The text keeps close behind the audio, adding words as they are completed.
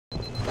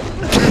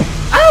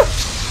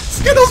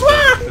Skittles,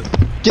 where?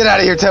 Get out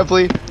of here,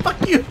 Temply.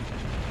 Fuck you.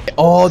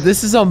 Oh,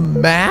 this is a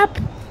map?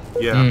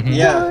 Yeah.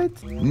 Yeah.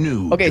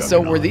 New Okay,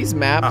 so were these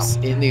maps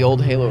in the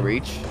old Halo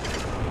Reach?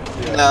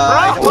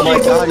 Oh my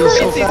god,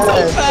 he's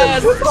so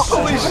fast.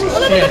 Holy shit!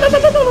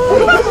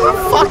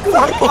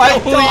 I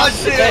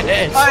dodged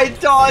him! I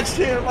dodged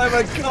him! Oh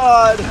my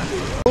god!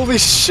 Holy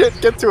shit,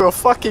 get to a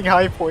fucking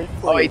high point.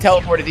 Please. Oh, he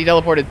teleported. Did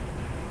I?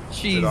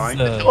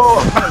 Jesus.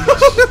 Oh,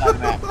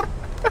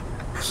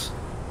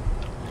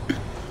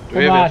 Do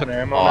we have infinite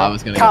ammo? Oh, now? I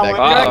was gonna get Colin,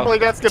 back. you act like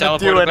that's gonna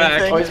do Teleported back.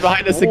 anything. Oh, he's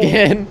behind us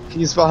again.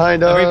 He's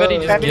behind us. Everybody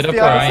just And get he's up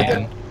behind where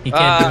I us am. He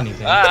can't do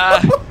anything.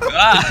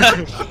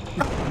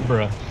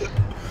 Bruh.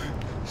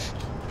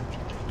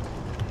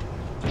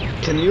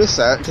 Can you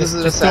assassinate?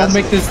 Just don't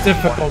make this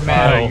difficult,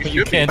 man. No,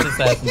 You can't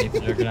assassinate the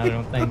Juggernaut, I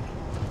don't think.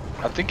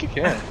 I think you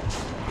can.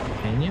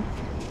 Can you?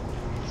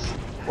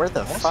 Where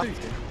the fuck?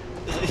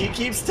 He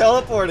keeps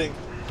teleporting.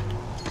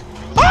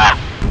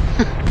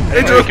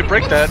 Andrew, you can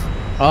break that.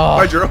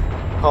 Hi, Oh, Drew.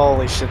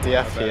 Holy shit, the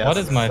FPS. What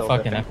is my so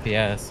fucking bad.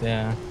 FPS?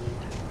 Yeah.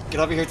 Get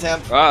over here,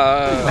 Temp. Oh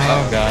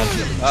god.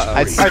 Uh-oh.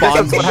 I I think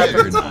that's what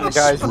happens Juggernaut. to the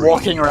guys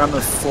walking around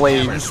with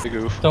flames. The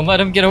goof. Don't let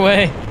him get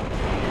away.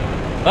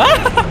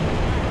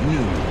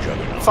 New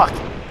Juggernaut. Fuck.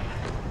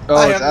 Oh,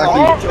 I it's am Aki.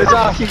 wrong. It's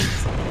Aki.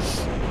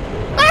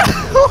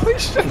 Holy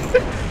shit.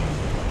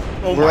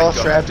 Oh We're my all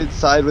God. trapped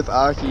inside with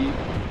Aki.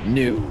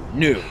 new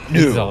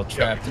He's all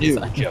trapped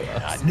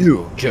inside.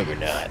 new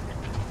Juggernaut.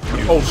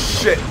 Oh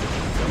shit.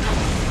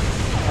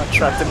 I'm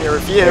trapped in your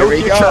review. There we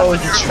You're go. trapped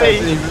in your Trapped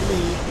face. in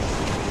me.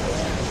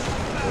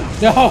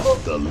 No!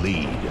 The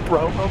lead.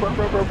 Bro.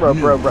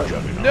 New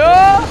Juggernaut.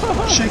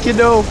 No! Chicken,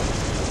 no.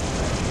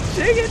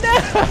 Chicken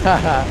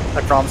out!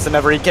 I promise to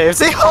never eat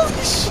KFC. Holy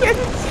shit.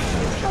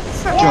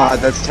 God,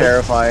 that's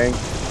terrifying.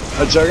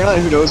 A Juggernaut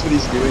who knows what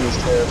he's doing is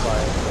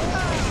terrifying.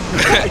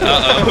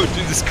 Uh-oh,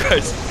 Jesus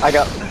Christ. I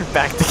got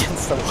backed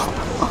against the wall.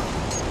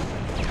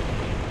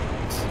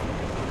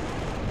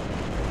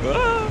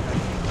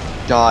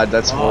 God,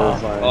 that's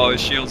horrifying. Oh,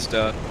 his shield's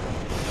down.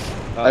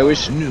 I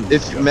wish New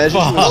if Juggernaut. Measures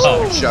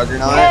was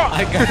Juggernaut.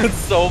 I got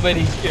so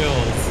many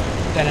kills.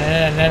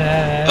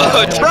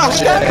 Oh, Bro,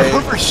 shit. that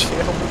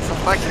overshield. It's a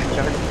fucking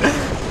Juggernaut.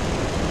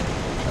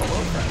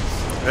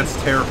 That's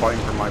terrifying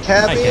for my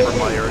Cappy. from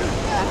my area.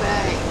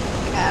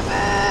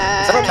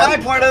 From my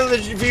point of the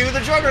view, the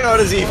Juggernaut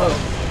is evil.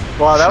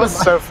 Wow, that was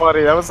so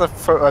funny. That was a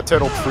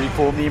total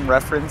prequel meme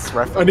reference.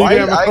 Why did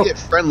I get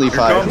friendly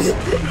fire?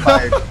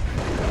 Fired.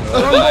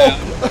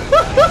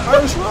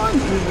 Irish run!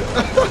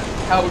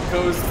 How it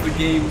goes to the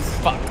games.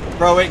 Fuck.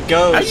 Bro, it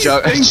goes.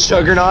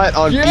 Juggernaut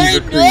on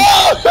Beaver Creek.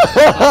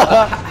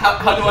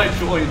 How do I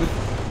join?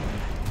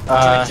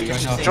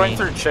 Join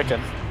through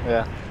chicken.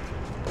 Yeah.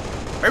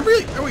 I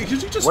really. Oh wait,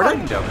 because you just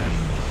hiding down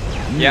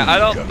there. Yeah, I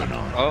don't. Juggernaut.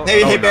 Oh,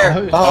 Hey, hey,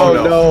 Bear. Oh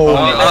no.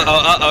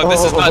 Uh-oh,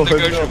 this is not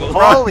negotiable.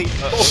 Holy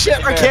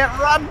shit, I can't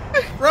run!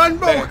 Run,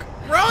 Bullock!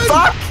 Run!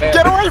 Fuck!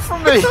 Get away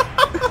from me!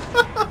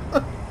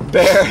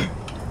 Bear.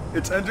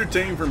 It's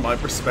entertaining from my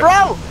perspective.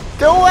 Bro!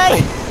 Go away!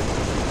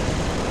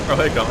 Oh,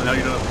 hey, Colin, how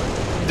you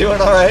doing?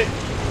 Doing alright.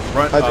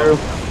 Run. Hi, Drew.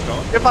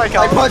 Colin? Goodbye, I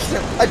Colin. punched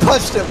him. I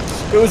punched him.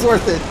 It was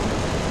worth it.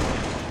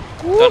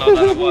 Don't know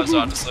that it was,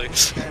 honestly.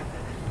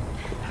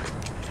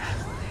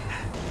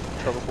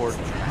 Teleport.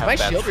 My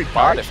shield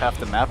recharged. If half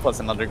the map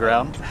wasn't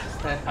underground.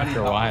 After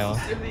a while.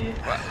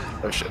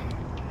 Oh shit.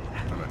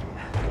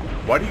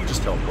 Why do you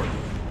just teleport?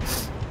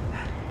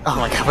 Oh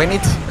my god, we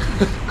need to...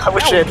 I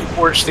wish I had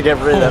Forge to get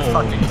rid of that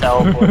fucking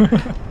teleport.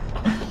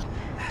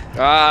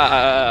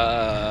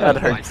 That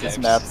hurts this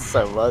map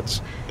so much.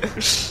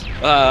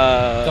 Don't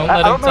I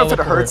let don't him know if it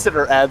teleport. hurts it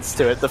or adds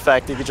to it, the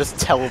fact that you can just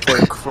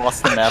teleport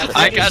across the map.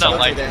 I kinda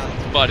like it,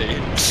 buddy.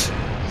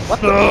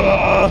 What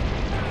the...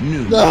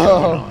 New No.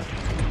 Juggernaut.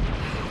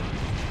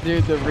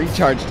 Dude, the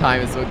recharge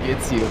time is what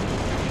gets you.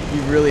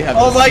 You really have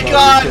to Oh my slow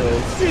god! your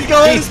kills. He's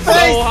going to He's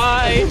space! so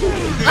high!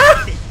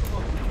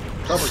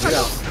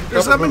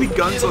 There's not many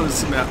guns on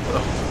this map,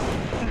 though.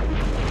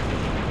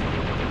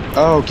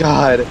 Oh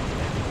god.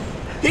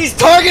 He's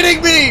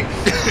targeting me!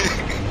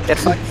 Get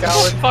fucking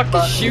Who the fuck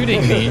is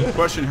shooting me?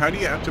 Question, how do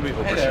you activate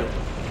overshield?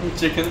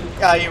 Chicken.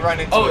 Yeah, you run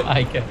into it.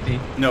 I get the.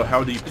 No,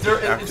 how do you Is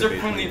there activate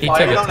friendly it? He fire?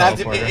 took You a don't have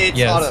to be, teleporter. it's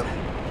Yes. auto.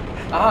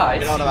 Ah, I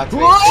You don't see. have to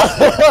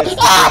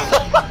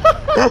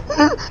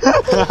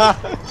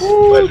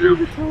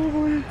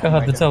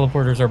God, the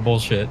teleporters are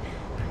bullshit.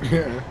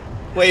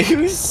 Wait,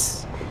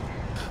 who's...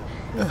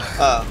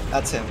 Oh,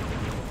 that's him.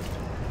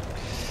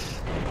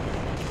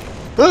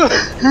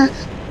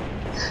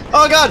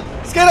 Oh god!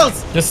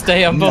 Skittles! Just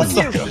stay on both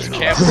Fuck sides.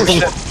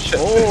 you.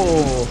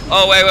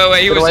 Oh,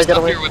 wait, he Get was away, just get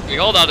up away. here with me.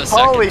 Hold on a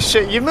second. Holy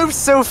shit, you move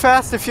so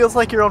fast it feels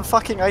like you're on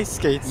fucking ice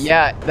skates.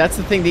 Yeah, that's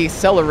the thing. The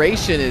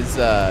acceleration is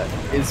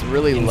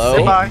really low,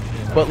 Goodbye.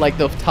 but like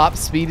the top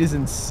speed is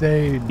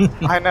insane.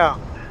 I know.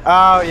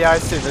 Oh yeah, I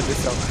see the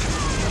disco.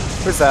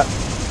 Who's that?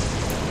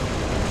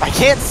 I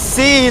can't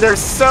see, there's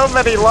so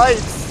many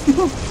lights!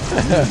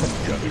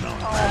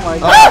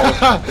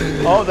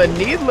 Oh, the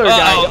Needler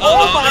guy.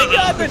 Oh my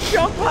god, the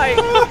jump height.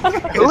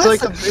 It's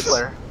like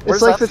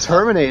it's like the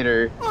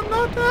Terminator.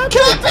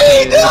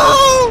 Cappy,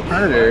 no!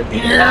 Predator.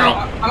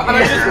 I'm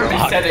just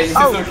resetting. It's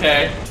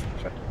okay.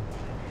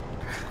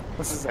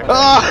 This is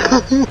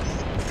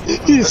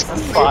He's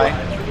fine.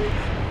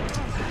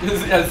 This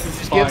is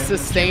Just fine. give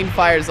sustained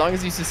fire. As long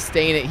as you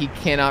sustain it, he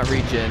cannot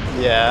regen.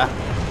 Yeah.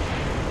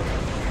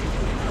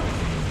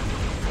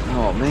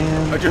 Oh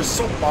man. I just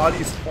saw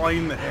bodies flying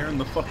in the air in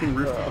the fucking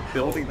roof of the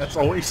building. That's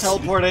always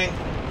Teleporting.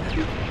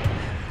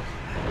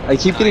 I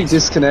keep getting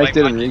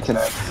disconnected and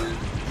reconnected.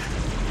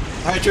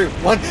 Alright, Drew.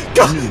 1,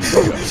 go!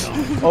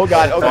 Oh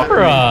god, oh god.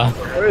 Bruh.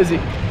 Where is he?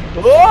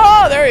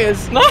 Oh, there he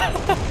is.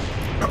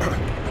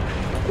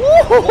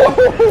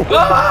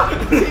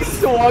 He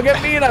swung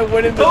at me and I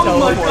went into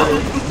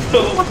teleporter.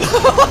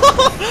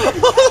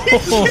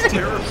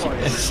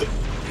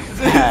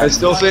 I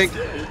still think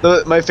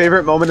my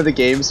favorite moment of the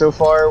game so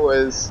far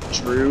was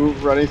Drew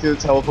running through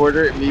the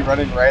teleporter and me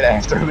running right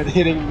after him and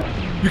hitting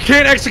him. You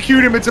can't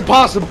execute him, it's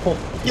impossible.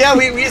 Yeah,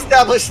 we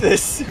established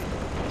this.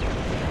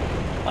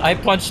 I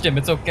punched him,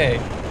 it's okay.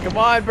 Come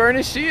on, burn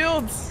his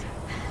shields.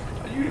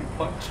 You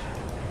punch.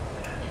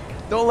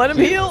 Don't let him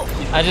heal.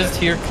 I just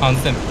hear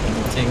constant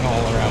ting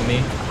all around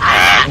me.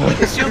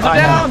 His shields are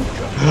down.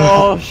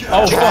 Oh,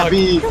 fuck.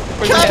 Cappy!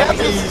 Cappy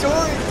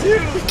destroyed too.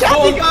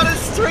 Cappy got a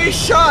stray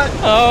shot.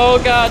 Oh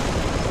god.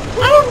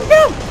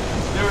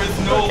 There is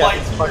no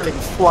light Fucking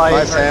here. flying.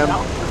 Bye, Sam.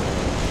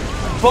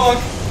 Bonk.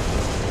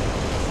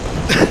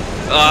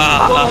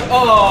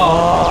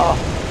 Oh.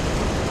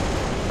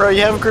 Bro,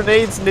 you have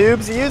grenades,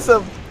 noobs. Use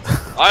them.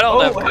 I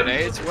don't have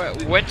grenades.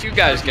 When'd you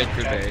guys get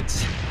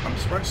grenades? I'm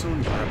surprised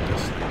someone grabbed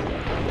this thing.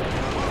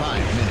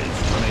 5 minutes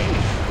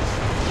remaining.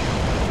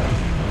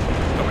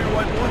 Come here,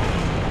 what?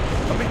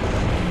 Come here.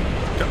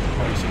 Come,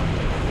 oh, you see.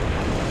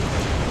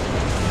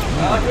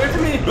 Wait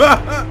for me.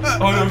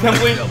 Oh no,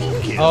 Temply. Double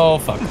kill. Oh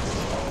fuck.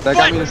 That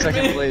got me to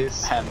second place.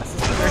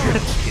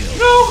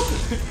 No.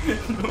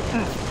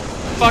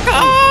 Fuck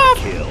off!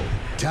 Kill.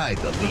 Tied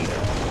the leader.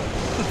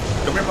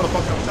 Come here,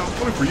 motherfucker. I'm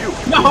coming for you.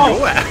 No.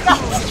 Go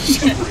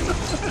ass.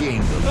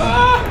 Gain the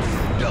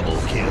lead. Double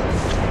kill.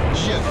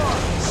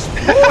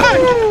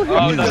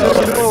 Oh no.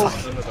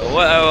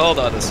 Hold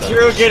on a second.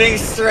 Drew getting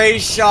stray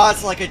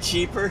shots like a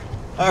cheaper.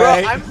 Bro,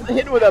 Alright. I'm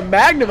hit with a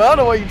magnum. I don't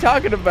know what you're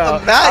talking A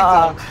about.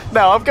 magnum.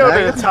 No, I'm going to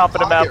Magnum the top of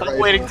the map. pocket I'm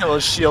rifle. waiting till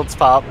his shields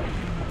pop.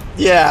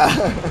 Yeah.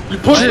 You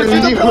pushed him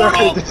through the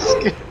portal.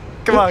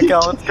 Come on,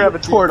 Cal, let's grab a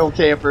Portal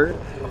camper.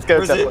 Let's go,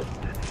 Where's it? Temply.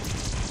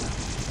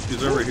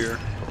 He's over here.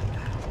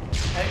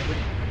 Hey, what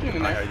are you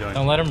doing Hi, there? how you doing?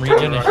 Don't let him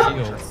regen his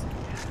shields.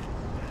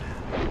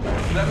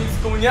 That means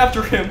going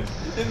after him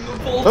in the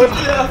bolt of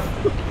death.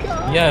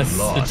 Yes, it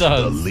Lost the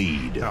does.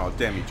 lead. Oh,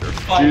 damn you, jerk.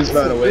 Drew's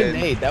about to Good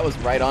win. nade. That was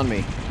right on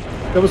me.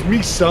 That was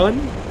me, son.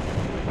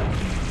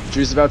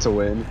 Drew's about to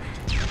win.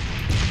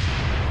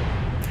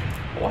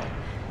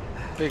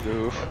 Big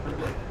oof.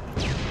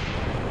 This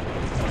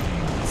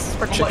is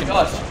for Oh my chicken.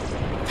 gosh.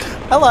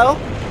 Hello.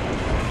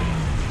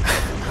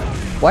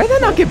 Why did I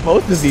not get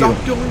both of you?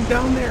 Stop going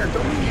down there.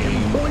 Don't give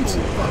me points,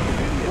 you fucking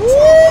idiots.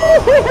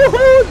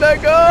 Woo! Let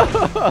go!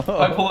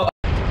 I pull it.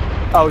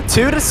 Oh,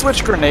 2 to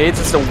switch grenades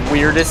is the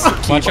weirdest.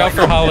 Watch out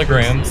for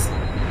holograms.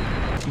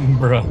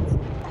 Bruh.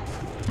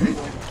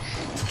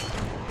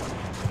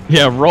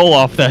 Yeah, roll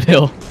off that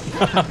hill.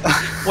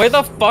 Where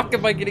the fuck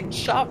am I getting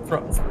shot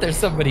from? There's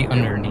somebody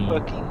underneath.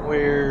 Fucking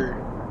weird.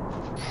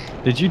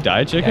 Did you die,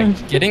 Yeah, chicken?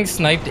 getting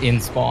sniped in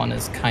spawn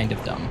is kind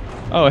of dumb.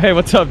 Oh, hey,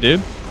 what's up,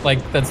 dude? Like,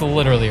 that's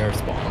literally our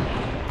spawn.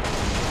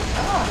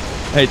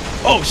 Hey,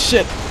 oh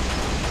shit!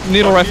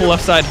 Needle rifle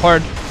left side,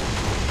 hard.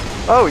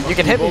 Oh, you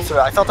can hit me through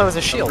it. I thought that was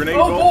a shield. Grenade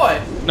Oh bolt. boy.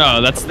 No,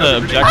 that's the Where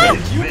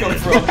objective. did you go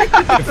from?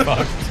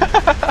 Fuck.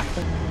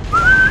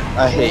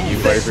 I hate you,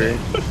 Viper.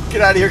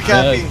 Get out of here,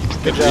 Cappy.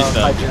 Good job.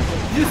 job.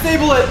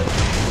 Disable it.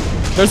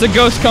 There's a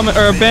ghost coming,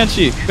 or a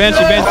banshee.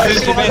 Banshee.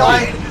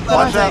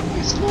 Watch out.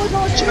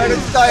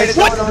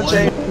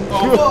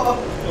 Oh,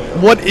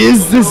 What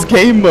is this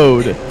game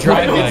mode?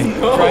 Drive-by.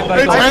 Drive-by.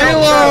 It's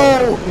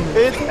Halo!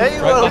 It's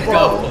Halo,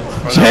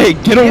 bro. Jay,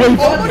 get away from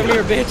Come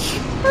here, bitch.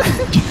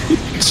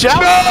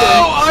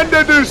 No!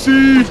 Under the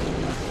sea!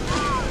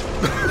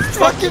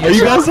 Fucking Are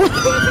you guys?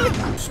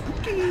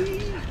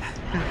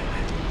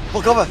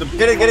 Pull cover.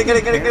 Get it.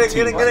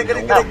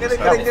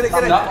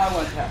 not my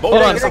one tap. Bolt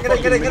Hold on. is a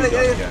fucking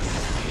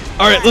minigun.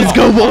 Alright, let's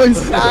go,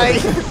 boys. Die.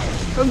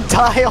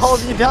 Die, all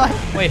of you die.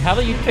 Wait, how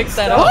do you pick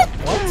that up?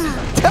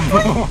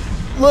 What?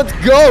 Let's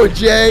go,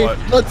 Jay. What?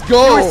 Let's You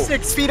were go.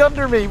 6 feet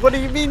under me. What do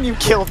you mean you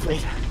killed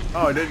me?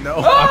 Oh, I didn't know.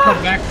 I'll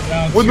come back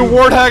down When the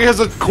Warthog has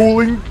a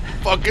cooling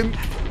fucking...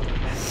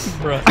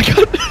 Bruh.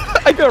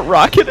 I got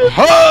rocketed.